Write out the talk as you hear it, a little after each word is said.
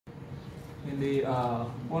in the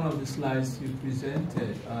one of the slides you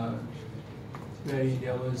presented, where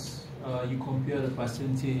there was you compare the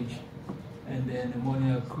percentage and then the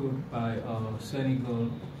money accrued by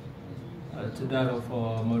Senegal to that of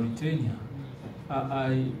Mauritania.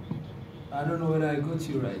 I don't know whether I got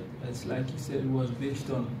you right. It's like you said it was based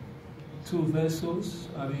on 2 vessels.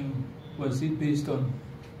 I mean, was it based on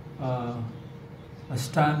a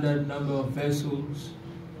standard number of vessels?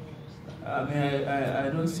 I mean, I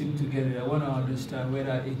don't seem to get it. I want to understand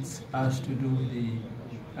whether it has to do with the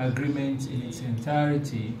agreement in its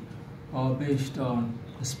entirety or based on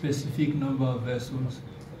a specific number of vessels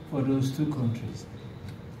for those 2 countries.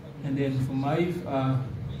 And then for Maif,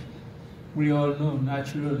 we all know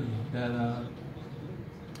naturally that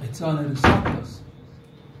it's under the surplus,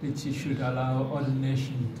 which it should allow other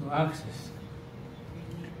nations to access.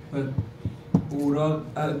 But would all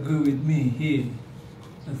agree with me here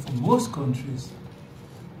that for most countries,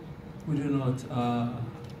 we do not,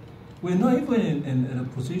 we're not even in a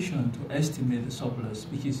position to estimate the surplus,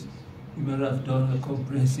 because you might have done a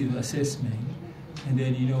comprehensive assessment, and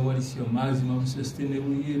then you know what is your maximum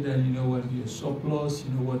sustainable yield, and you know what is your surplus,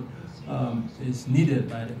 you know what is needed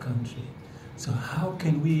by the country. So how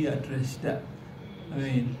can we address that? I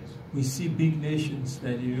mean, we see big nations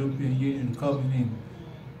like the European Union coming in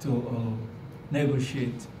to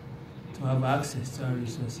negotiate, to have access to our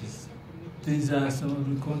resources. These are some of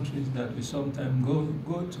the countries that we sometimes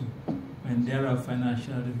go to when there are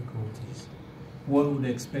financial difficulties. One would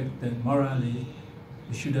expect that morally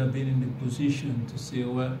we should have been in the position to say,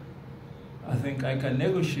 well, I think I can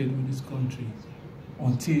negotiate with this country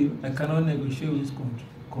until I cannot negotiate with this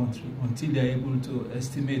country until they're able to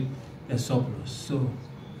estimate their surplus. So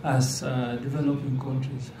as developing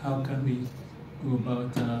countries, how can we go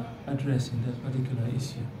about addressing that particular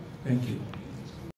issue? Thank you.